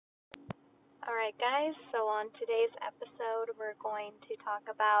Alright guys, so on today's episode we're going to talk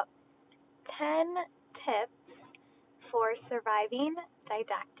about 10 tips for surviving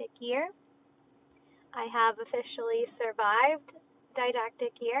didactic year. I have officially survived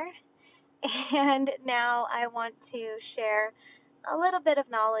didactic year, and now I want to share a little bit of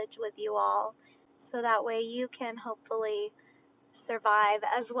knowledge with you all so that way you can hopefully survive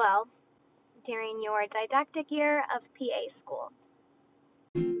as well during your didactic year of PA school.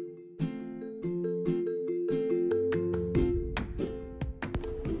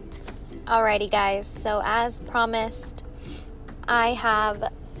 Alrighty guys, so as promised, I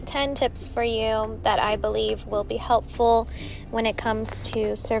have 10 tips for you that I believe will be helpful when it comes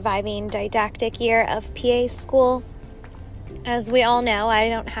to surviving didactic year of PA school. As we all know, I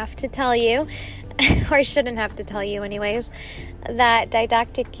don't have to tell you, or shouldn't have to tell you anyways, that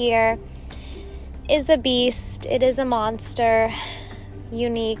didactic year is a beast. It is a monster,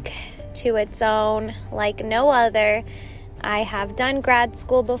 unique to its own, like no other. I have done grad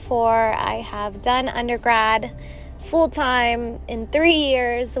school before. I have done undergrad full-time in 3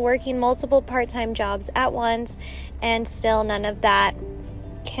 years, working multiple part-time jobs at once, and still none of that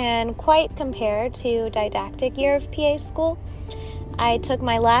can quite compare to didactic year of PA school. I took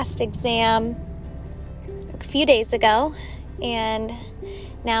my last exam a few days ago, and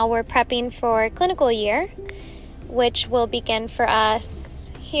now we're prepping for clinical year, which will begin for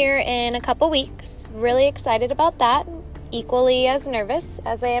us here in a couple weeks. Really excited about that. Equally as nervous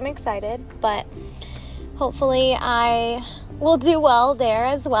as I am excited, but hopefully I will do well there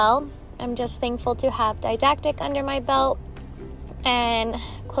as well. I'm just thankful to have didactic under my belt and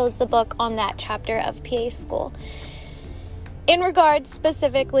close the book on that chapter of PA school. In regards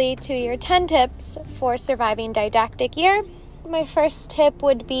specifically to your 10 tips for surviving didactic year, my first tip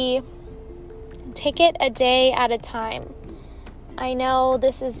would be take it a day at a time. I know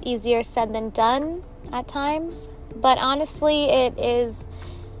this is easier said than done at times, but honestly, it is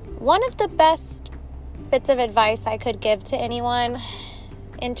one of the best bits of advice I could give to anyone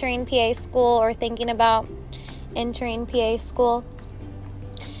entering PA school or thinking about entering PA school.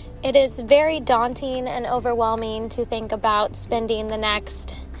 It is very daunting and overwhelming to think about spending the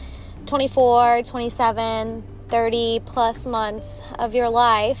next 24, 27, 30 plus months of your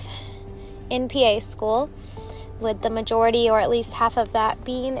life in PA school, with the majority or at least half of that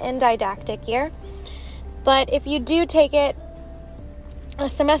being in didactic year. But if you do take it a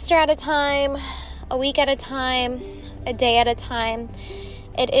semester at a time, a week at a time, a day at a time,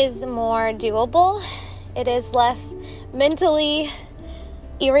 it is more doable. It is less mentally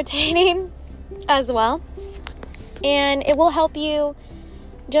irritating as well. And it will help you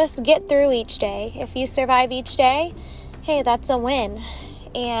just get through each day. If you survive each day, hey, that's a win.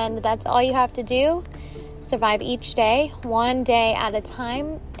 And that's all you have to do. Survive each day, one day at a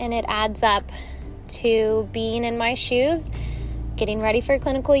time, and it adds up to being in my shoes, getting ready for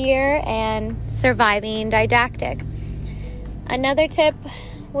clinical year, and surviving didactic. Another tip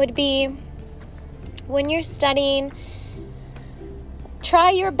would be when you're studying,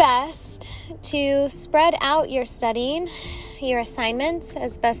 try your best to spread out your studying, your assignments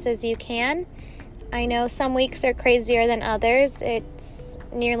as best as you can. I know some weeks are crazier than others. It's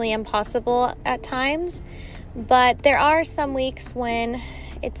nearly impossible at times, but there are some weeks when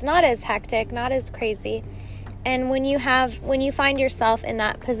it's not as hectic, not as crazy. And when you find yourself in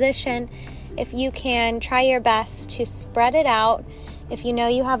that position, if you can try your best to spread it out, if you know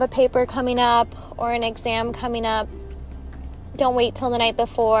you have a paper coming up or an exam coming up, don't wait till the night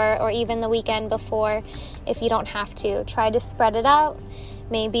before or even the weekend before if you don't have to. Try to spread it out.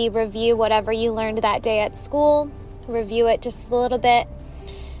 Maybe review whatever you learned that day at school. Review it just a little bit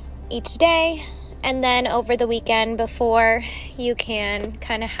each day. And then over the weekend before, you can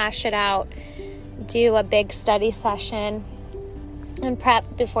kind of hash it out, do a big study session, and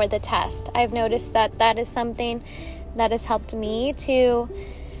prep before the test. I've noticed that is something that has helped me to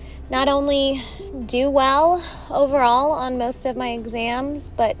not only do well overall on most of my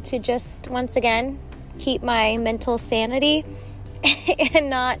exams, but to just, once again, keep my mental sanity and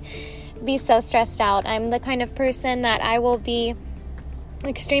not be so stressed out. I'm the kind of person that I will be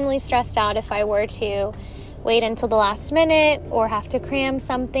extremely stressed out if I were to wait until the last minute or have to cram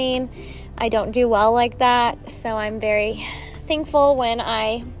something. I don't do well like that, so I'm very thankful when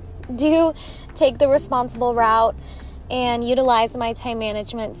I do take the responsible route and utilize my time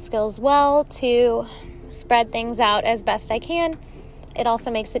management skills well to spread things out as best I can. It also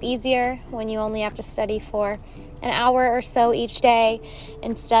makes it easier when you only have to study for an hour or so each day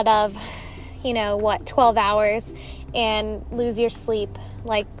instead of 12 hours and lose your sleep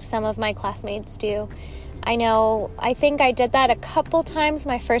like some of my classmates do. I think I did that a couple times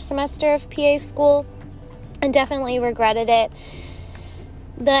my first semester of PA school and definitely regretted it.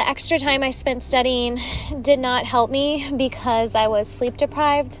 The extra time I spent studying did not help me because I was sleep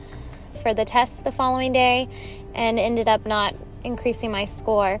deprived for the test the following day and ended up not increasing my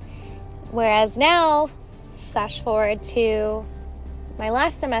score. Whereas now, flash forward to my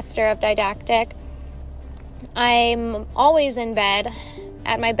last semester of didactic, I'm always in bed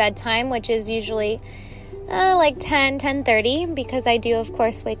at my bedtime, which is usually like 10:30, because I do, of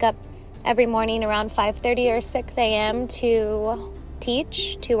course, wake up every morning around 5:30 or 6 a.m. to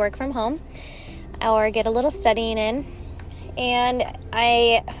teach, to work from home, or get a little studying in. And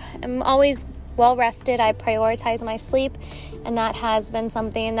I am always well rested. I prioritize my sleep, and that has been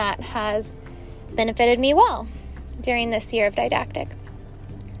something that has benefited me well during this year of didactic.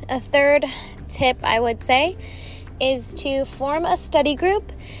 A third tip I would say is to form a study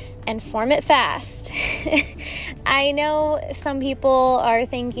group and form it fast. I know some people are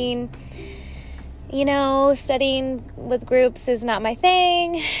thinking, studying with groups is not my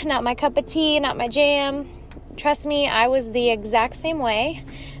thing, not my cup of tea, not my jam. Trust me, I was the exact same way.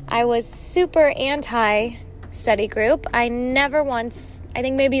 I was super anti-study group. I never once, I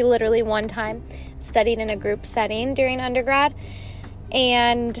think maybe literally one time, studied in a group setting during undergrad.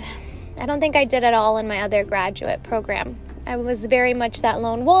 And I don't think I did at all in my other graduate program. I was very much that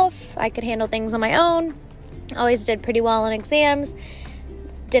lone wolf. I could handle things on my own. Always did pretty well in exams.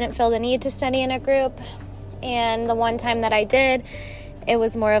 Didn't feel the need to study in a group. And the one time that I did, it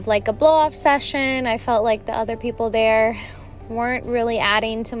was more of like a blow-off session. I felt like the other people there weren't really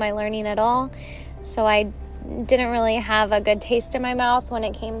adding to my learning at all. So I didn't really have a good taste in my mouth when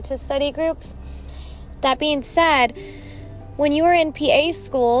it came to study groups. That being said, when you were in PA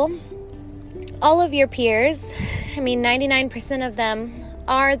school, all of your peers, 99% of them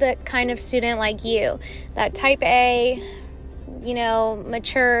are the kind of student like you, that type A,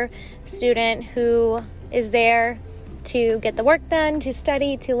 mature student who is there to get the work done, to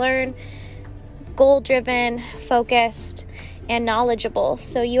study, to learn, goal-driven, focused, and knowledgeable.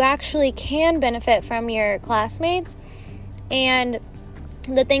 So you actually can benefit from your classmates, and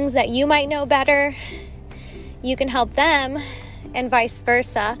the things that you might know better, you can help them, and vice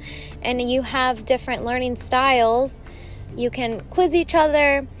versa. And you have different learning styles. You can quiz each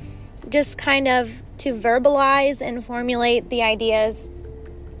other, just kind of to verbalize and formulate the ideas.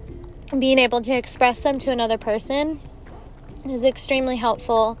 Being able to express them to another person is extremely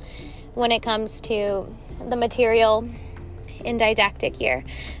helpful when it comes to the material in didactic year.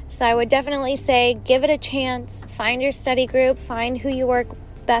 So I would definitely say give it a chance. Find your study group. Find who you work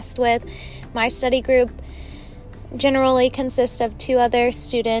best with. My study group generally consists of 2 other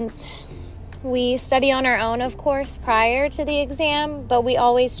students. We study on our own, of course, prior to the exam, but we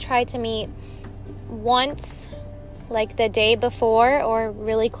always try to meet once, like the day before or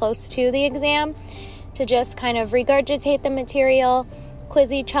really close to the exam, to just kind of regurgitate the material,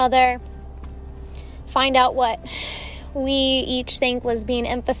 quiz each other, find out what we each think was being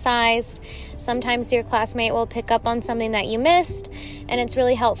emphasized. Sometimes your classmate will pick up on something that you missed, and it's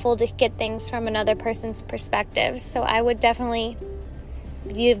really helpful to get things from another person's perspective. So I would definitely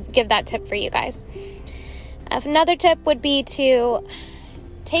give that tip for you guys. Another tip would be to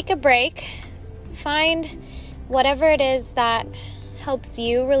take a break. Find whatever it is that helps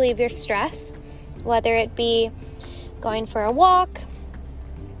you relieve your stress, whether it be going for a walk,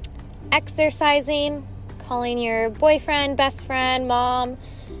 exercising, calling your boyfriend, best friend, mom,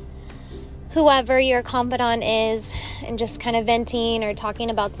 whoever your confidant is, and just kind of venting or talking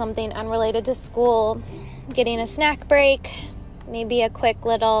about something unrelated to school, getting a snack break, maybe a quick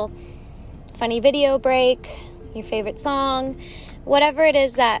little funny video break, your favorite song, whatever it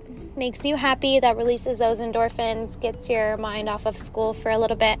is that makes you happy, that releases those endorphins, gets your mind off of school for a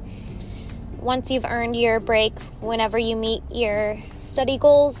little bit. Once you've earned your break, whenever you meet your study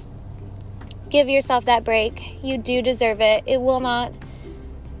goals, give yourself that break. You do deserve it. It will not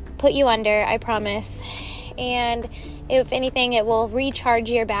put you under, I promise. And if anything, it will recharge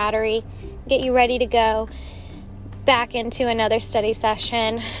your battery, get you ready to go back into another study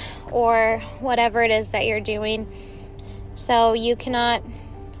session or whatever it is that you're doing. So you cannot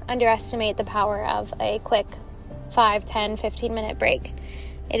underestimate the power of a quick 5, 10, 15-minute break.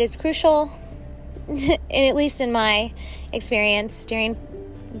 It is crucial, at least in my experience during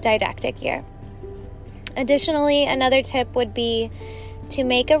didactic year. Additionally, another tip would be to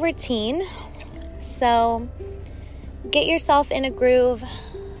make a routine. So get yourself in a groove,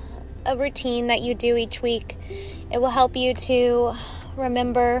 a routine that you do each week. It will help you to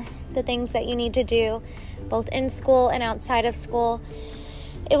remember the things that you need to do, both in school and outside of school.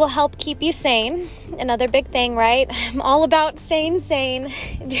 It will help keep you sane. Another big thing, right? I'm all about staying sane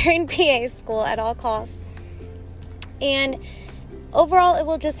during PA school at all costs. And overall, it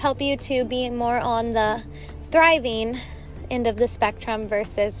will just help you to be more on the thriving end of the spectrum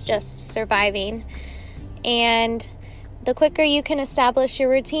versus just surviving. And the quicker you can establish your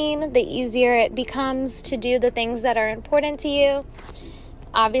routine, the easier it becomes to do the things that are important to you.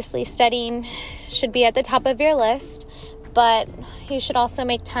 Obviously, studying should be at the top of your list, but you should also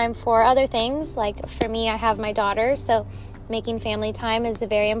make time for other things. Like for me, I have my daughter, so making family time is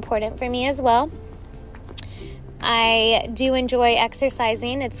very important for me as well. I do enjoy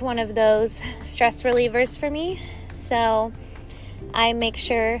exercising. It's one of those stress relievers for me, so I make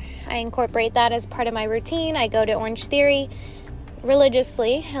sure I incorporate that as part of my routine. I go to Orange Theory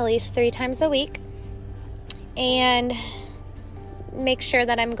religiously, at least 3 times a week, and make sure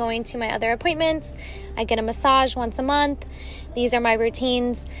that I'm going to my other appointments. I get a massage once a month. These are my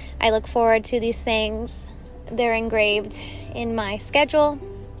routines. I look forward to these things. They're engraved in my schedule,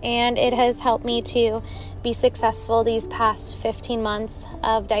 and it has helped me to be successful these past 15 months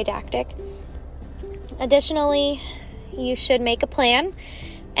of didactic. Additionally, you should make a plan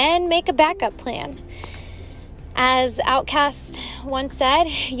and make a backup plan. As Outcast once said,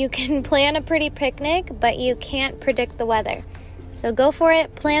 you can plan a pretty picnic, but you can't predict the weather. So go for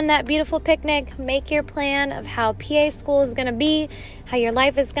it, plan that beautiful picnic, make your plan of how PA school is going to be, how your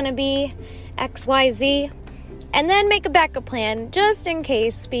life is going to be, X, Y, Z, and then make a backup plan just in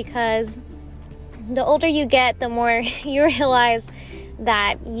case, because the older you get, the more you realize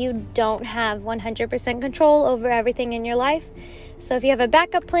that you don't have 100% control over everything in your life. So if you have a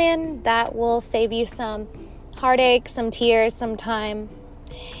backup plan, that will save you some heartache, some tears, some time,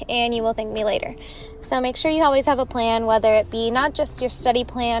 and you will thank me later. So make sure you always have a plan, whether it be not just your study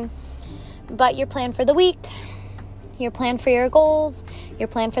plan, but your plan for the week, your plan for your goals, your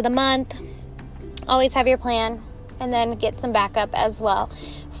plan for the month. Always have your plan, and then get some backup as well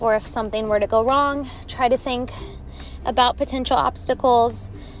for if something were to go wrong. Try to think about potential obstacles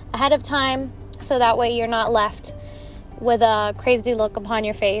ahead of time, so that way you're not left with a crazy look upon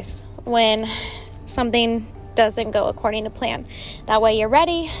your face when something doesn't go according to plan. That way you're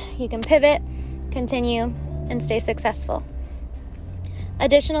ready, you can pivot, continue, and stay successful.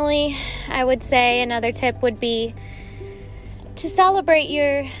 Additionally, I would say another tip would be to celebrate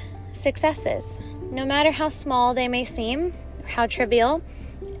your successes. No matter how small they may seem, or how trivial,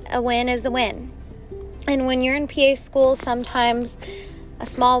 a win is a win. And when you're in PA school, sometimes a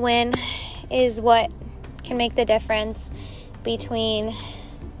small win is what can make the difference between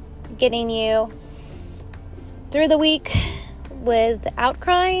getting you through the week without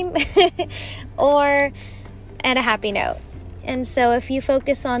crying or at a happy note. And so if you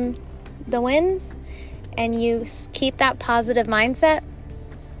focus on the wins and you keep that positive mindset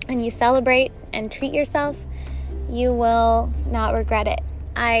and you celebrate and treat yourself, you will not regret it.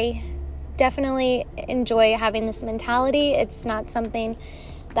 I definitely enjoy having this mentality. It's not something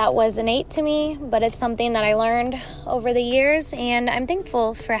that was innate to me, but it's something that I learned over the years, and I'm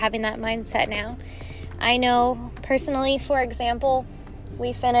thankful for having that mindset now. I know personally, for example,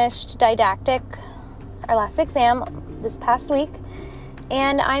 we finished didactic, our last exam this past week,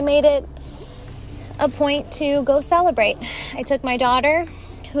 and I made it a point to go celebrate. I took my daughter,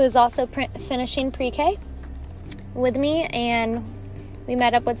 who is also finishing pre-K, with me, and we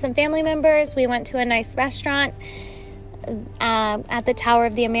met up with some family members. We went to a nice restaurant at the Tower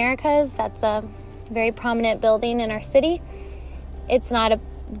of the Americas. That's a very prominent building in our city. It's not a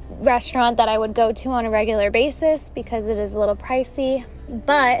restaurant that I would go to on a regular basis because it is a little pricey,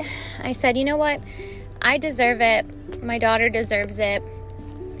 but I said, you know what? I deserve it. My daughter deserves it.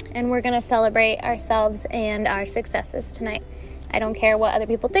 And we're going to celebrate ourselves and our successes tonight. I don't care what other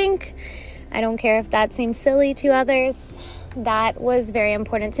people think. I don't care if that seems silly to others. That was very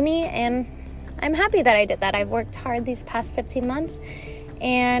important to me, and I'm happy that I did that. I've worked hard these past 15 months,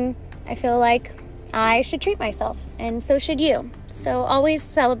 and I feel like I should treat myself, and so should you. So always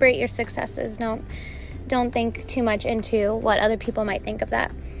celebrate your successes. Don't think too much into what other people might think of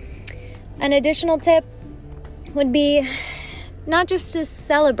that. An additional tip would be not just to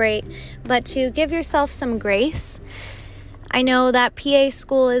celebrate, but to give yourself some grace. I know that PA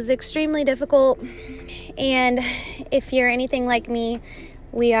school is extremely difficult, and if you're anything like me,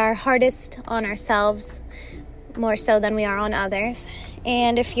 we are hardest on ourselves more so than we are on others.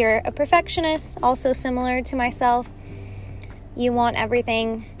 And if you're a perfectionist, also similar to myself, you want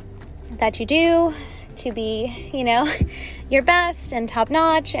everything that you do to be, your best and top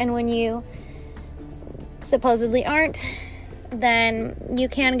notch. And when you supposedly aren't, then you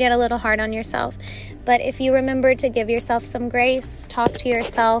can get a little hard on yourself. But if you remember to give yourself some grace, talk to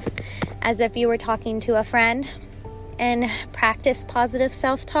yourself as if you were talking to a friend, and practice positive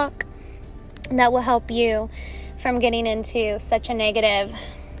self-talk, that will help you from getting into such a negative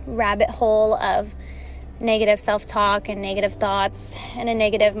rabbit hole of negative self-talk and negative thoughts and a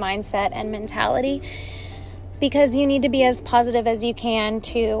negative mindset and mentality, because you need to be as positive as you can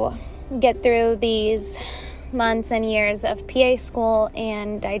to get through these months and years of PA school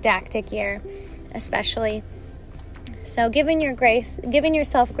and didactic year especially. So giving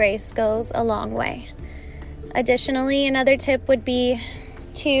yourself grace goes a long way. Additionally, another tip would be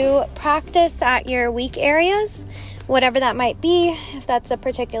to practice at your weak areas, whatever that might be, if that's a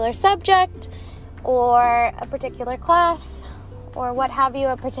particular subject or a particular class or what have you,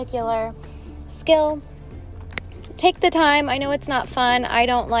 a particular skill. Take the time. I know it's not fun. I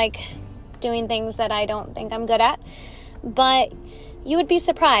don't like doing things that I don't think I'm good at, but you would be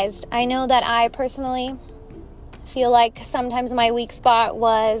surprised. I know that I personally feel like sometimes my weak spot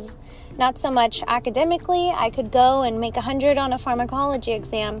was not so much academically. I could go and make 100 on a pharmacology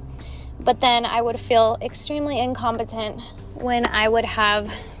exam, but then I would feel extremely incompetent when I would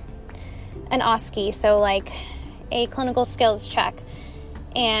have an OSCE, so like a clinical skills check.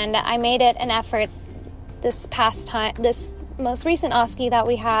 And I made it an effort this most recent OSCE that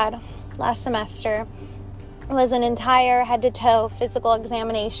we had last semester was an entire head-to-toe physical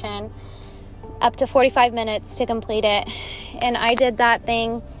examination, up to 45 minutes to complete it. And I did that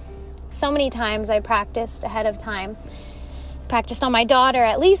thing so many times. I practiced ahead of time. Practiced on my daughter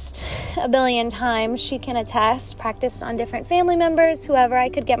at least a billion times. She can attest. Practiced on different family members, whoever I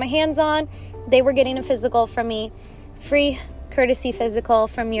could get my hands on. They were getting a physical from me. Free courtesy physical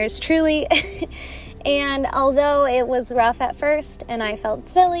from yours truly. And although it was rough at first and I felt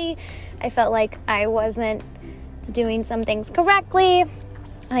silly, I felt like I wasn't doing some things correctly,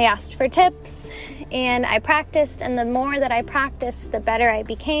 I asked for tips and I practiced, and the more that I practiced, the better I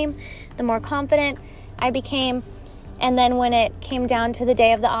became, the more confident I became. And then when it came down to the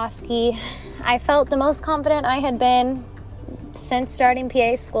day of the OSCE, I felt the most confident I had been since starting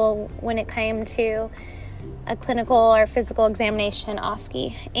PA school when it came to a clinical or physical examination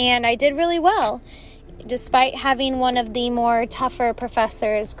OSCE. And I did really well. Despite having one of the more tougher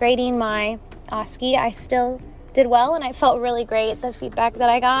professors grading my OSCE, I still did well, and I felt really great. The feedback that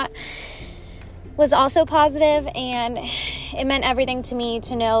I got was also positive, and it meant everything to me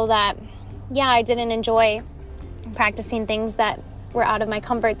to know that, yeah, I didn't enjoy practicing things that were out of my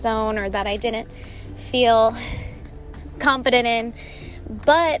comfort zone or that I didn't feel confident in,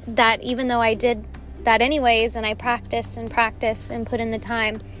 but that even though I did that anyways, and I practiced and put in the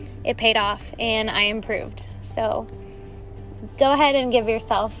time, it paid off and I improved. So go ahead and give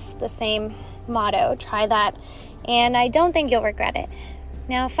yourself the same motto. Try that, and I don't think you'll regret it.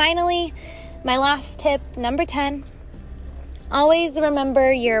 Now, finally, my last tip, number 10, always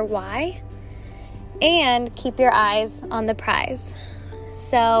remember your why and keep your eyes on the prize.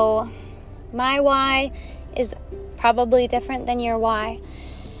 So my why is probably different than your why,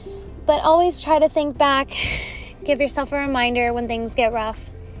 but always try to think back, give yourself a reminder when things get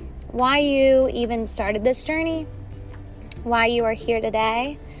rough, why you even started this journey, why you are here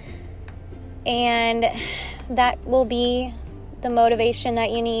today, and that will be the motivation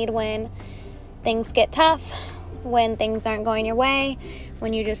that you need when things get tough, when things aren't going your way,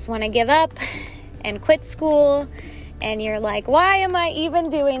 when you just want to give up and quit school, and you're like, why am I even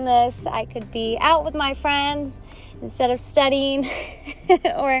doing this? I could be out with my friends instead of studying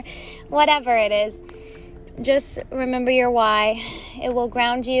or whatever it is. Just remember your why. It will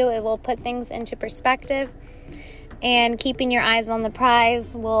ground you. It will put things into perspective, and keeping your eyes on the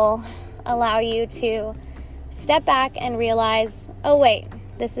prize will allow you to step back and realize, oh wait,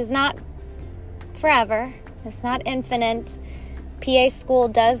 this is not forever. It's not infinite. PA school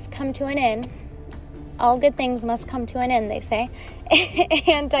does come to an end. All good things must come to an end, they say.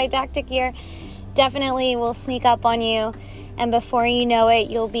 And didactic year definitely will sneak up on you, and before you know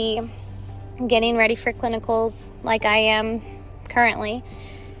it, you'll be getting ready for clinicals like I am currently.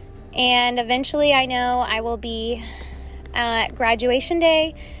 And eventually, I know I will be at graduation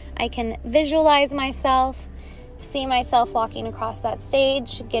day. I can visualize myself, see myself walking across that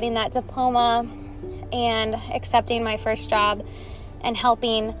stage, getting that diploma, and accepting my first job and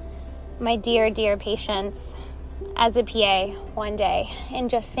helping my dear, dear patients as a PA one day. And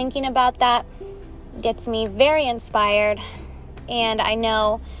just thinking about that gets me very inspired, and I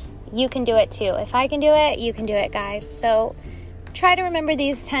know you can do it too. If I can do it, you can do it, guys. So try to remember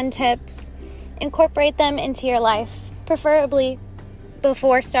these 10 tips, incorporate them into your life, preferably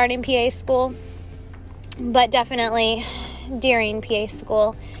before starting PA school, but definitely during PA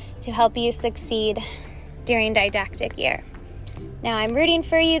school to help you succeed during didactic year. Now, I'm rooting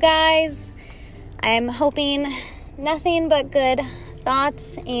for you guys. I'm hoping nothing but good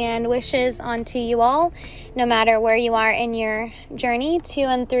thoughts and wishes onto you all, no matter where you are in your journey to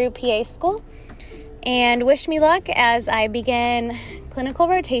and through PA school. And wish me luck as I begin clinical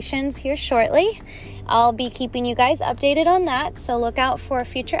rotations here shortly. I'll be keeping you guys updated on that, so look out for a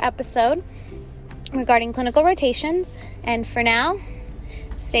future episode regarding clinical rotations. And for now,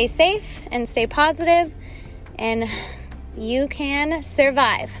 stay safe and stay positive, and you can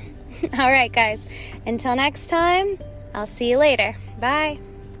survive. All right, guys. Until next time, I'll see you later. Bye.